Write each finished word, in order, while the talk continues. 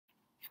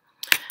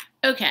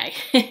Okay,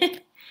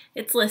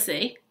 it's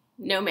Lissy,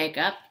 no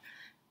makeup,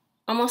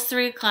 almost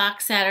 3 o'clock,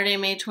 Saturday,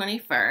 May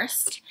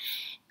 21st.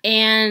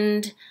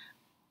 And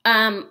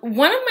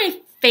one of my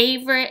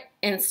favorite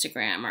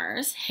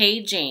Instagrammers,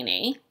 Hey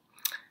Janie,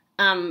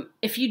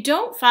 if you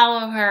don't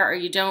follow her or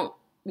you don't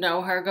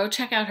know her, go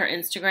check out her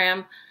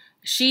Instagram.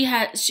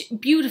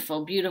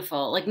 Beautiful,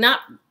 beautiful, like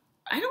not,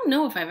 I don't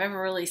know if I've ever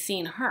really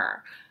seen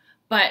her,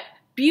 but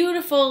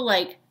beautiful,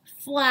 like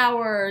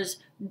flowers,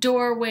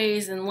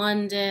 doorways in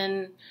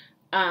London,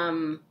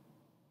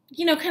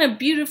 kind of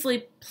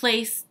beautifully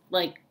placed,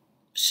 like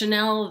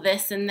Chanel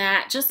this and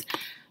that. Just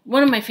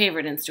one of my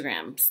favorite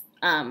Instagrams.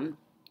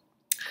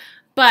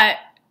 But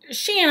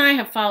she and I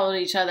have followed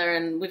each other,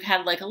 and we've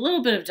had like a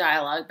little bit of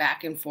dialogue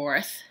back and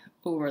forth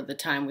over the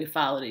time we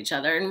followed each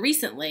other. And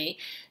recently,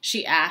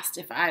 she asked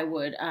if I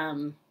would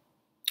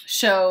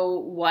show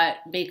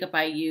what makeup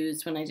I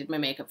used when I did my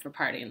makeup for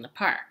Party in the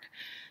Park.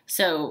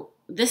 So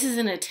this is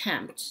an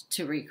attempt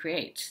to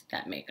recreate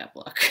that makeup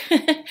look.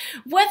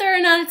 Whether or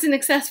not it's an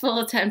successful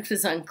attempt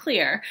is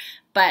unclear,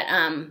 but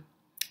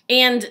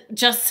and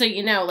just so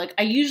you know, like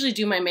I usually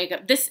do my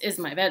makeup, this is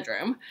my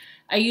bedroom.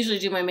 I usually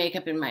do my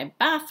makeup in my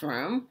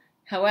bathroom.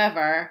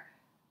 However,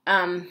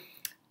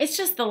 it's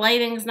just the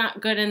lighting's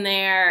not good in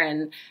there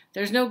and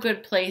there's no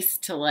good place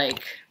to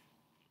like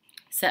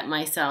set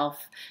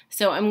myself.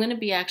 So I'm going to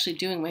be actually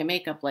doing my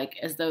makeup like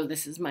as though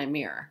this is my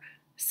mirror.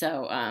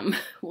 So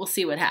we'll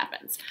see what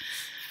happens.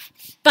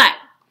 But,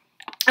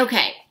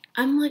 okay,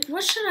 I'm like,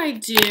 what should I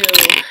do?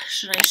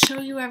 Should I show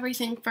you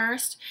everything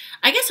first?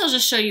 I guess I'll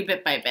just show you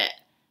bit by bit.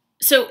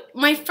 So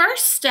my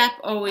first step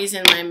always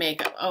in my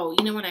makeup, oh,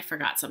 you know what? I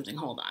forgot something.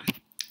 Hold on.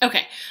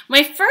 Okay,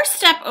 my first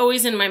step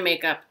always in my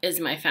makeup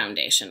is my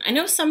foundation. I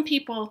know some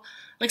people,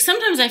 like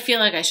sometimes I feel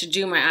like I should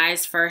do my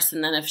eyes first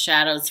and then if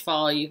shadows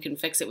fall, you can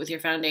fix it with your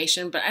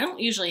foundation, but I don't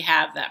usually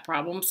have that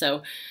problem.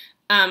 So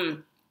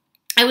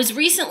I was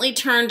recently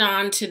turned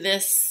on to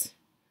this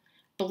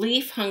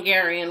Belief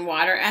Hungarian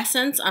water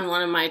essence on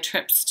one of my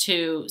trips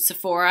to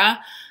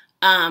Sephora.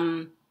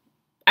 I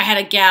had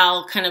a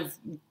gal kind of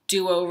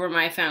do over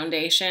my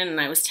foundation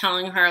and I was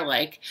telling her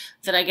like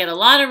that I get a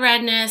lot of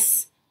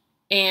redness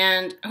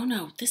and, oh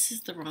no, this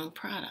is the wrong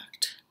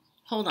product.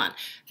 Hold on.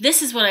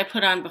 This is what I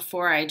put on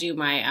before I do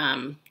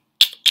my,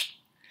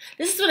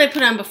 this is what I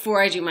put on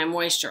before I do my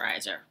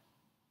moisturizer.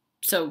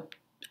 So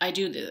I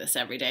do this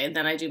every day, and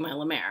then I do my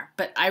La Mer.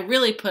 But I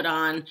really put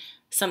on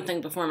something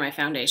before my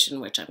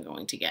foundation, which I'm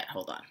going to get.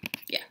 Hold on.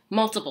 Yeah,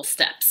 multiple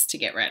steps to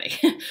get ready.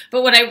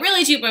 But what I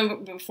really do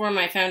before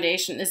my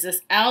foundation is this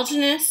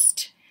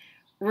Algenist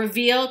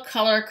Reveal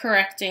Color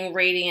Correcting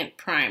Radiant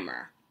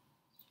Primer.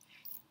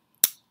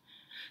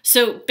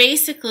 So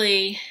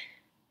basically,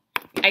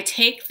 I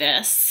take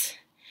this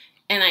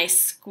and I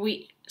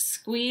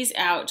squeeze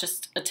out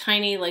just a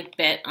tiny like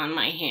bit on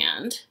my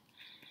hand.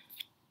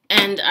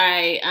 And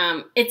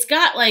it's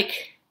got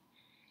like,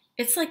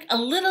 it's like a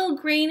little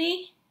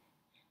grainy.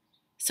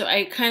 So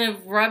I kind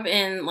of rub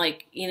in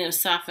like,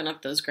 soften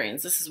up those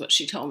grains. This is what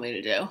she told me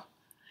to do.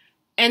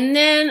 And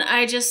then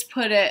I just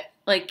put it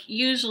like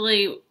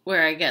usually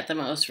where I get the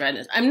most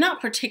redness. I'm not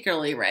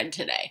particularly red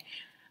today.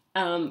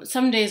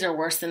 Some days are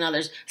worse than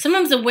others.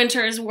 Sometimes the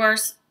winter is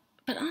worse,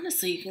 but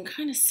honestly, you can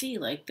kind of see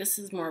like this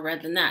is more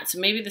red than that. So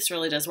maybe this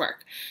really does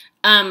work.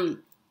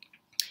 In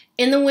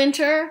the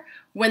winter,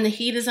 when the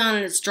heat is on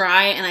and it's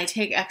dry and I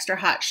take extra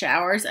hot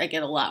showers, I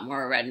get a lot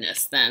more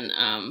redness than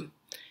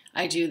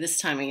I do this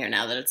time of year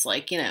now that it's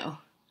like, in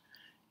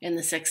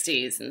the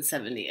 60s and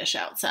 70-ish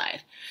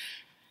outside.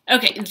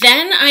 Okay,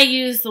 then I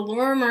use the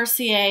Laura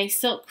Mercier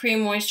Silk Cream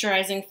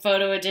Moisturizing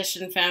Photo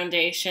Edition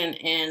Foundation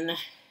in,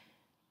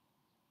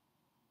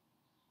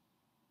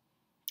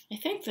 I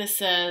think this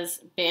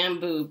says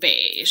Bamboo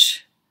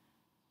Beige.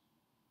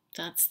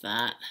 That's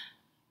that,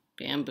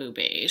 Bamboo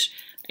Beige.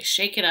 I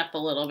shake it up a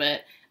little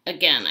bit.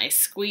 Again, I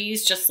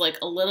squeeze just like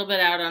a little bit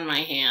out on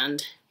my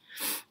hand.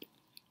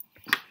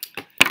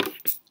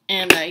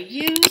 And I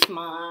use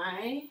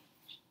my,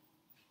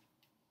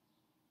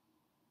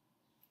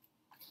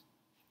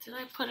 did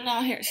I put it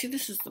out here? See,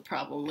 this is the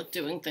problem with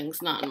doing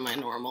things not in my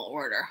normal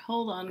order.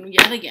 Hold on,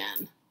 yet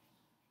again.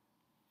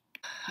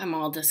 I'm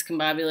all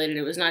discombobulated.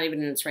 It was not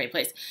even in its right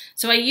place.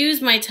 So I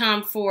use my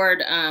Tom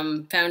Ford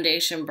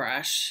foundation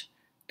brush.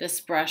 This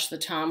brush, the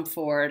Tom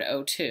Ford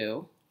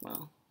 02.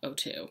 Well,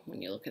 02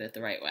 when you look at it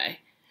the right way.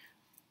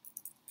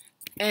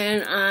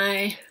 And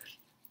I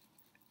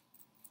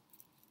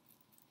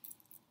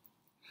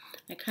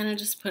kind of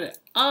just put it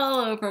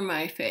all over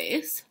my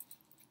face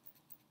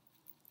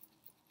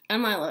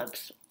and my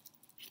lips.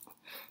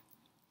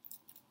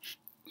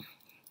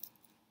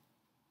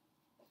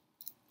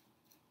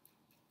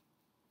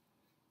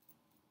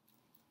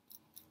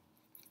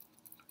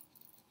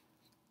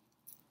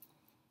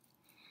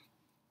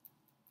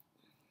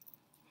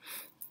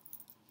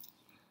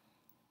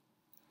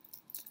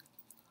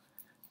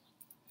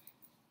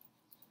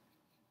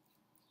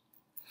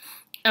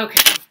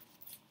 Okay.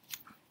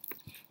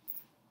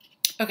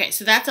 Okay,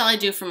 so that's all I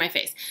do for my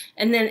face.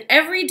 And then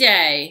every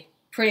day,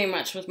 pretty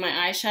much with my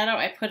eyeshadow.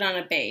 I put on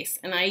a base,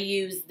 and I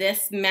use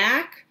this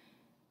MAC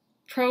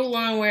Pro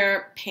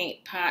Longwear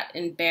Paint Pot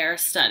in Bare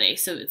Study.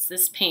 So it's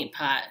this paint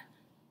pot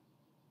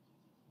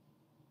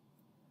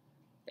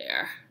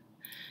there.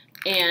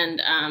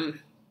 And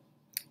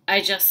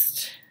I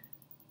just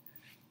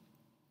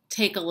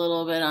take a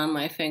little bit on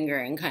my finger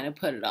and kind of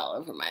put it all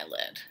over my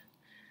lid.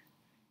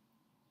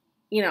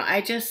 You know,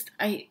 I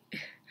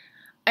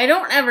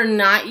don't ever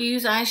not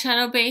use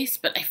eyeshadow base,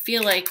 but I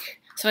feel like,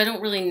 so I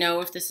don't really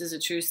know if this is a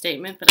true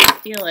statement, but I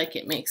feel like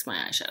it makes my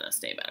eyeshadow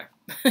stay better.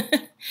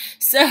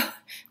 So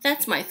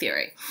that's my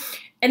theory.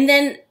 And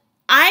then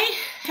I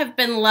have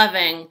been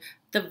loving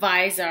the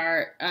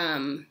Visor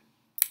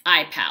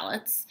eye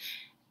palettes.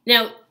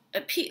 Now,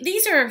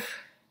 these are,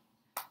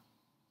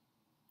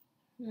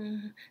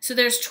 so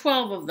there's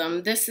 12 of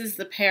them. This is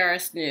the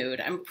Paris Nude.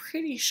 I'm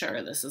pretty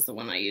sure this is the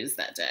one I used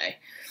that day.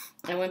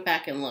 I went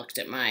back and looked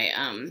at my,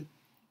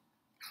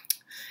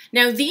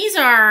 now these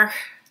are,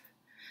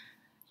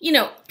 you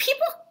know,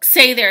 people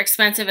say they're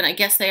expensive, and I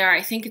guess they are.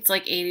 I think it's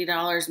like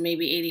 $80,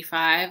 maybe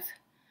 $85.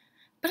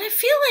 But I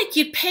feel like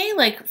you'd pay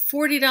like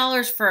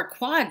 $40 for a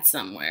quad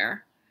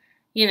somewhere,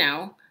 you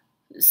know.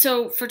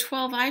 So for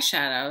 12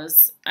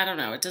 eyeshadows, I don't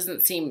know, it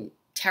doesn't seem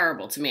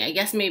terrible to me. I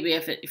guess maybe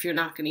if you're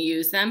not going to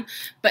use them.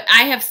 But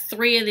I have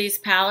 3 of these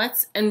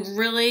palettes, and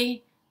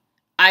really,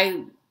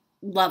 I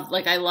love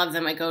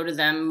them. I go to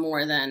them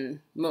more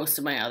than most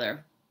of my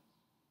other,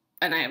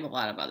 and I have a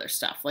lot of other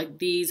stuff. Like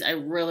these, I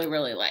really,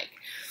 really like.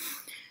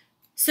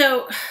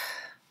 So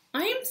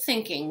I am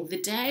thinking the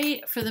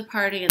day for the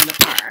party in the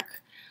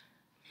park,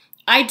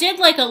 I did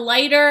like a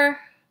lighter,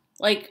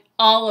 like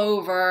all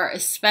over,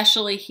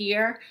 especially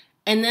here.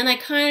 And then I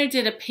kind of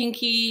did a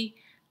pinky,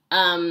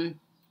 I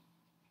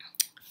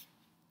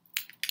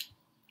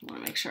want to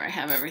make sure I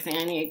have everything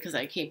I need because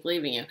I keep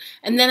leaving you.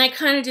 And then I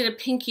kind of did a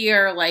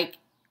pinkier, like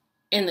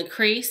in the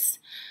crease.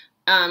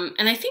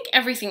 And I think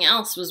everything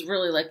else was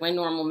really like my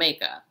normal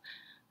makeup.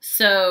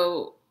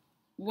 So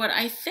what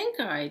I think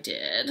I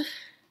did,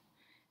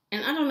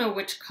 and I don't know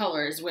which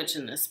color is which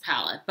in this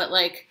palette, but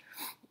like,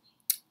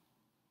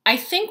 I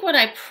think what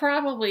I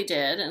probably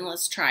did, and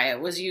let's try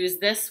it, was use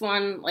this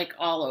one like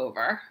all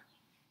over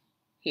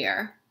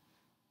here.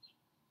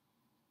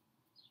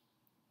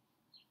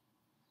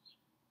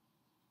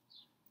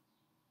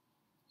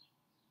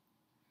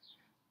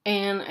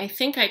 And I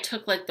think I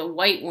took like the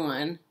white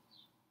one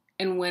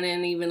and went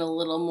in even a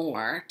little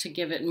more to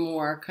give it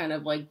more kind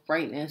of like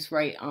brightness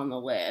right on the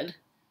lid.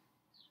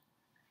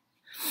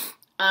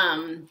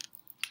 And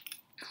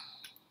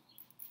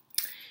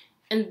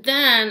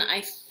then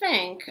I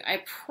think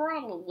I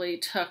probably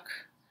took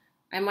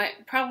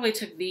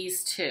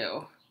these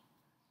two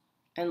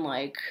and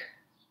like,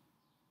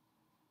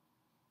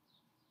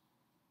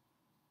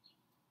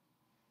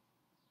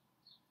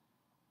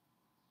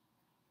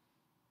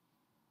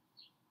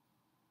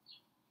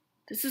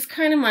 this is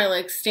kind of my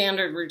like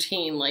standard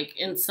routine, like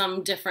in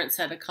some different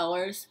set of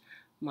colors,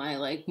 my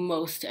like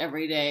most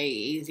everyday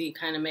easy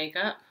kind of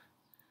makeup.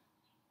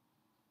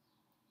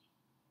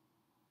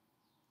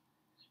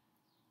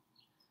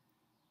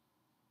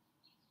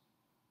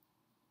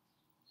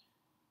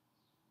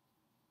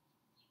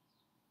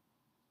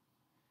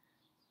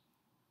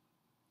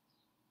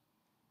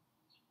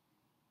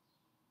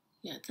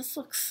 Yeah, this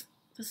looks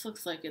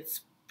like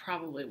it's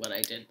probably what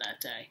I did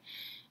that day.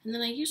 And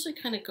then I usually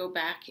kind of go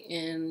back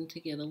in to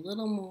get a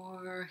little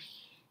more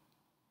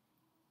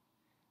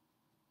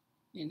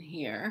in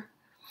here.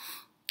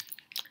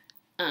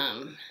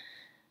 And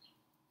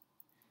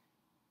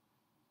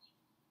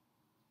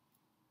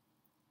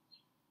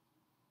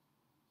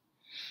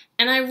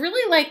I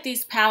really like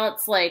these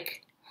palettes.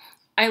 Like,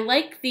 I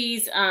like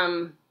these,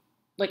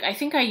 like I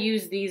think I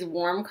use these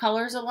warm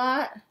colors a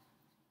lot.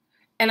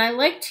 And I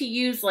like to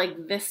use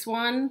like this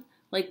one,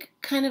 like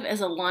kind of as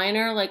a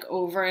liner, like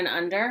over and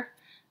under.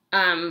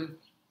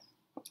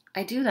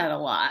 I do that a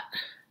lot.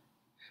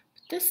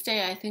 But this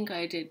day I think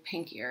I did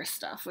pinkier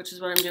stuff, which is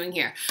what I'm doing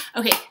here.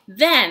 Okay,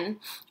 then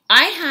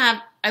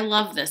I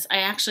love this. I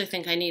actually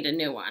think I need a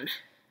new one.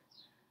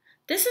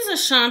 This is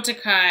a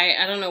Chantecaille,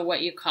 I don't know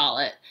what you call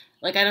it.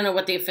 Like, I don't know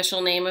what the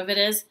official name of it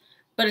is,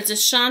 but it's a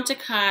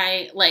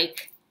Chantecaille,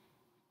 like,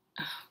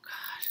 oh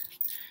God.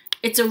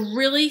 It's a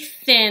really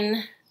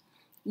thin,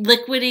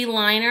 liquidy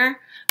liner,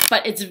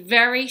 but it's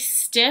very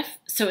stiff,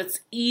 so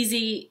it's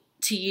easy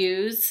to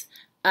use.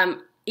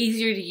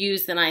 Easier to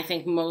use than I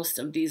think most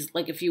of these,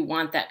 like if you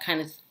want that kind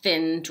of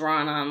thin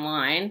drawn on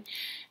line.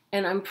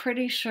 And I'm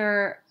pretty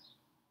sure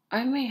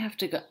I may have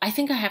to go, I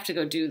think I have to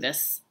go do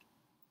this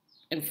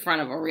in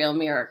front of a real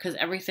mirror because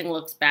everything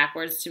looks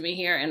backwards to me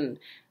here, and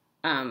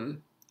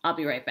I'll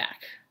be right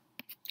back.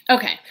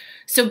 Okay,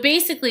 so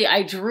basically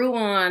I drew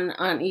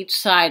on each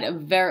side a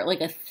very,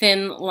 like a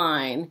thin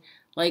line,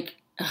 like,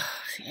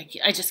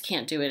 I just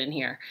can't do it in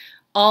here,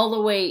 all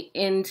the way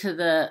into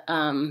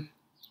the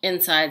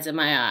insides of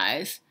my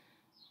eyes.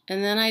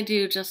 And then I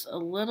do just a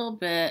little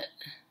bit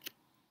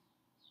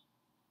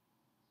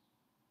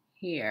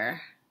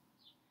here.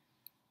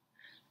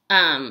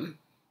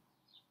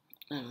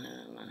 I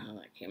don't know how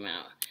that came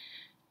out.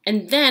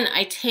 And then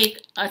I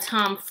take a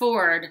Tom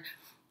Ford.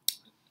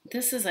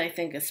 This is, I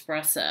think,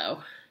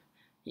 espresso.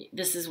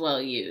 This is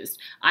well used.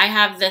 I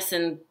have this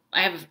in,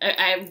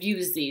 I've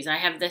used these. I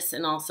have this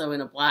and also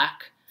in a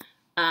black,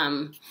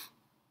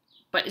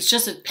 but it's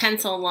just a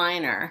pencil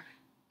liner.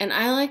 And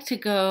I like to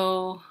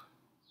go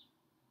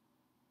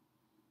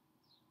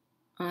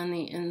on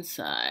the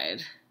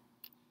inside.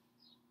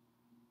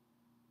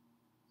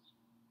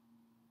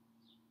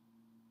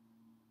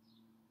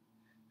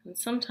 And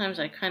sometimes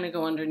I kind of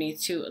go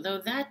underneath too, though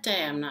that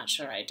day I'm not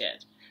sure I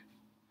did.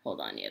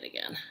 Hold on yet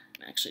again.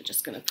 I'm actually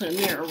just going to put a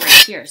mirror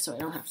right here so I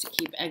don't have to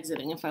keep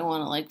exiting if I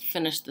want to like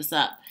finish this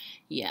up.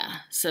 Yeah,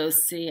 so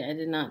see, I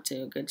did not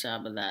do a good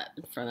job of that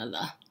in front of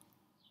the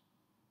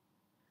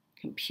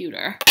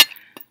computer.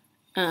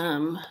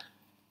 Here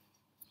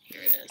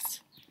it is.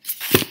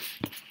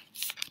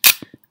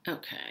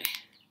 Okay.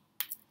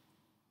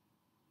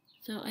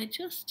 So I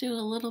just do a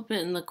little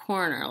bit in the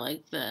corner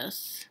like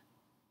this.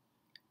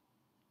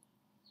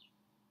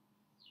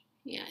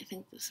 Yeah, I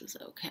think this is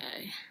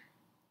okay.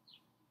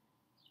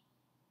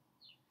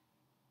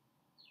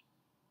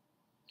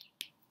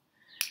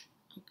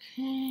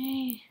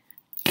 Okay.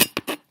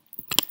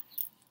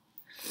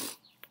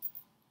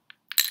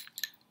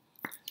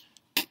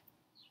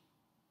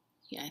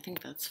 Yeah, I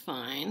think that's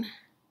fine.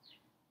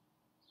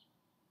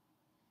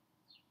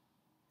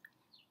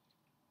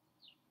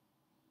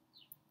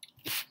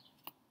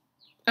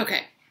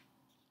 Okay.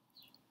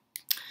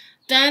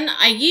 Then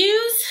I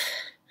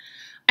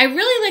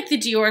really like the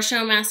Dior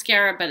Show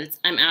mascara, but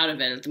I'm out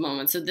of it at the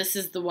moment. So this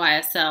is the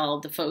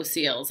YSL, the Faux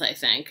Seals, I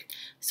think.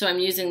 So I'm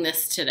using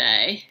this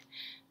today.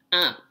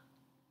 I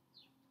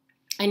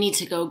need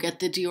to go get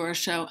the Dior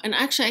Show. And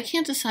actually, I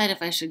can't decide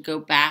if I should go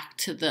back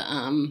to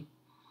the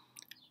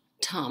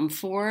Tom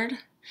Ford.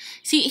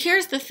 See,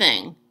 here's the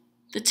thing.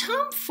 The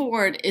Tom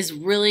Ford is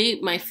really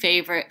my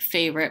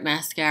favorite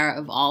mascara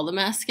of all the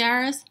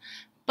mascaras,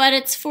 but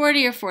it's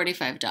 $40 or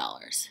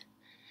 $45.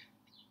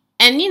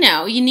 And, you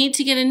know, you need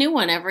to get a new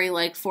one every,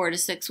 like, 4 to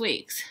 6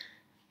 weeks.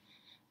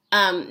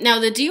 Now,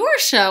 the Dior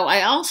Show,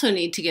 I also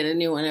need to get a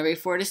new one every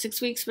 4 to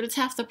 6 weeks, but it's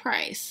half the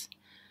price.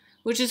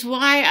 Which is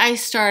why I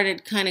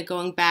started kind of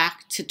going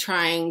back to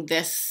trying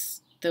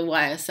this, the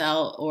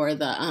YSL or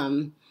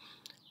the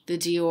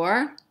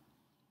Dior.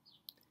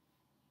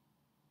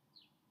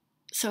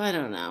 So I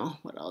don't know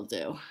what I'll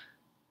do.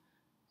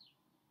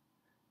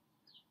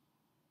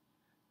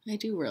 I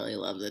do really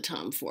love the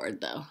Tom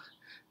Ford, though.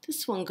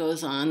 This one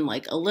goes on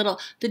like a little,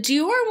 the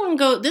Dior one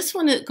this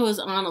one it goes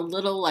on a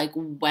little like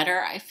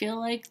wetter, I feel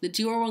like. The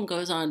Dior one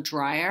goes on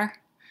drier,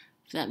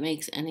 if that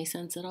makes any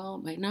sense at all.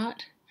 It might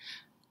not.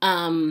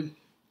 Yeah.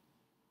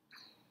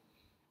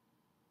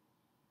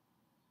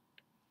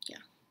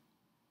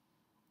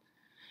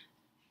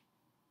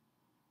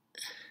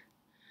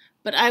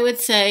 But I would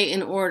say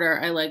in order,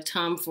 I like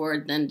Tom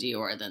Ford, then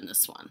Dior, then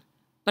this one.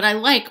 But I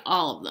like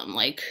all of them,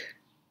 like.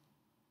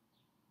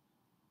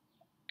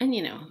 And,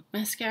 you know,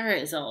 mascara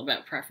is all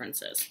about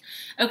preferences.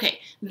 Okay,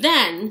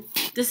 then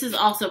this is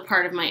also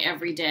part of my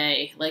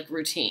everyday, like,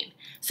 routine.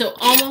 So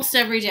almost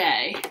every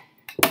day,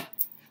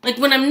 like,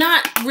 when I'm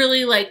not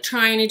really, like,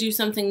 trying to do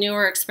something new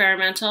or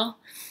experimental,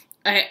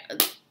 I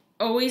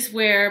always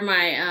wear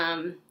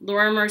my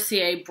Laura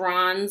Mercier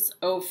Bronze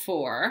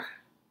 04.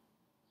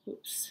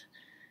 Oops.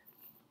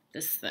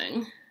 This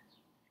thing.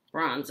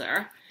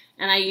 Bronzer.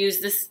 And I use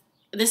this.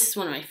 This is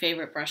one of my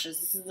favorite brushes.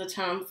 This is the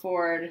Tom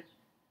Ford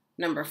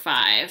number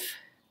 5,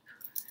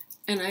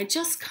 and I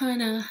just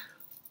kind of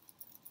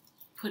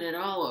put it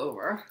all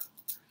over,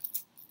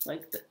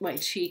 like my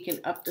cheek and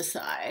up the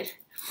side.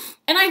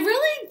 And I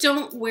really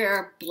don't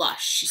wear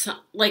blush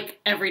like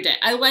every day.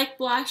 I like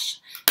blush,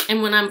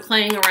 and when I'm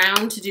playing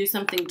around to do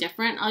something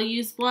different, I'll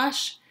use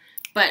blush.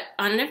 But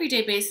on an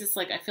everyday basis,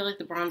 like I feel like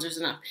the bronzer's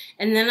enough.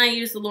 And then I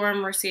use the Laura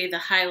Mercier, the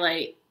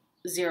Highlight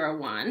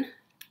 01.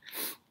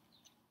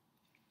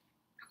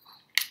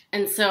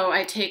 And so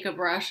I take a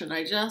brush and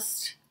I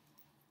just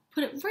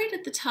put it right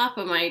at the top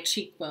of my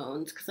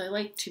cheekbones because I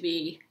like to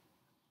be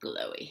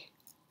glowy.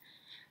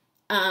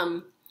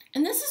 And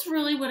this is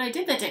really what I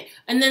did that day.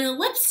 And then the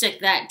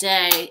lipstick that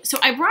day, so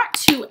I brought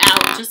 2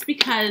 out just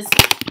because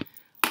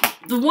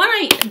the one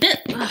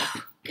oh,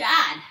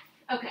 God,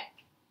 okay.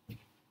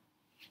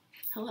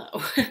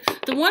 Hello.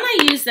 The one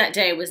I used that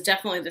day was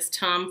definitely this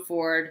Tom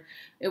Ford.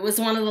 It was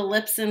one of the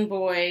Lips and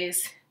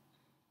Boys,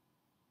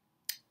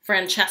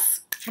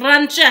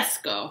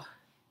 Francesco.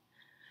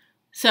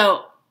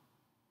 So,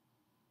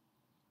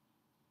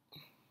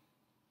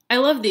 I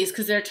love these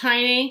because they're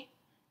tiny.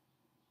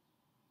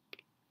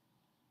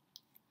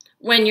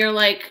 When you're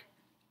like,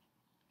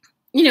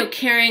 you know,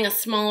 carrying a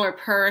smaller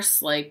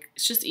purse, like,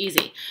 it's just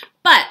easy.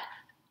 But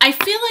I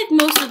feel like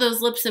most of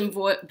those Lips and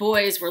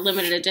Boys were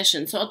limited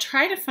edition, so I'll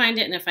try to find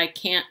it, and if I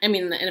can't, and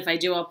if I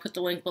do, I'll put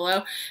the link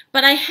below.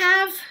 But I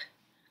have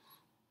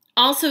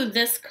also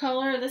this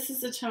color. This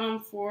is a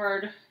Tom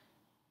Ford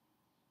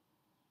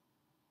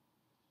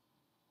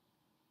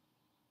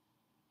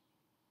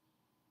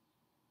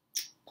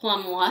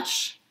Plum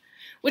Lush,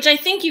 which I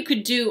think you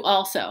could do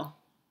also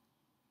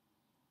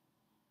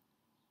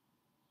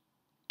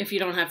if you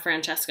don't have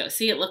Francesco.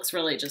 See, it looks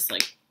really just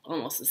like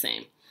almost the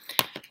same.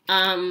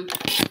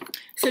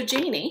 So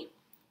Janie,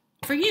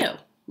 for you,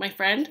 my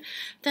friend,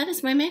 that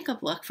is my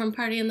makeup look from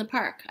Party in the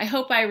Park. I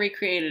hope I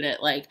recreated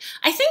it. Like,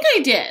 I think I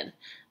did.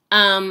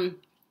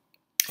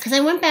 Because I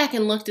went back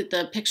and looked at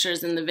the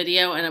pictures in the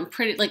video, and I'm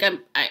pretty, like,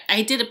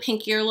 I did a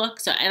pinkier look,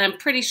 so, and I'm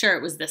pretty sure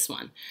it was this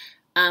one.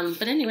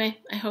 But anyway,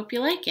 I hope you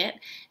like it,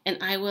 and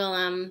I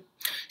will,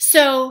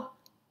 so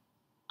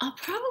I'll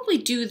probably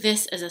do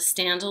this as a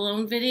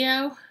standalone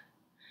video,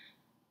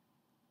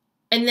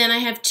 and then I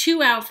have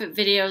 2 outfit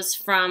videos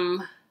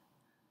from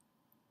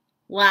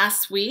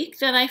last week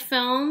that I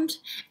filmed,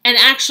 and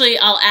actually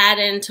I'll add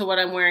into what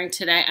I'm wearing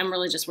today. I'm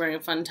really just wearing a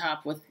fun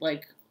top with,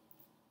 like,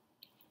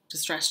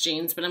 distressed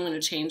jeans, but I'm going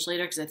to change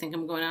later because I think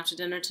I'm going out to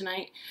dinner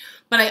tonight.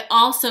 But I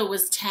also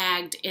was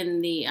tagged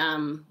in the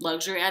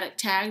Luxury Attic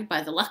tag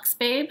by the Luxe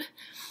Babe.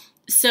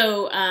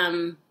 So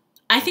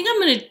I think I'm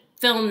going to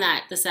film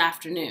that this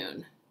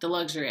afternoon, the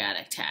Luxury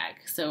Attic tag.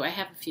 So I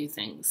have a few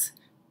things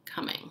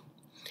coming.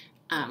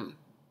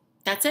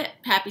 That's it.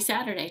 Happy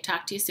Saturday.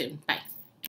 Talk to you soon. Bye.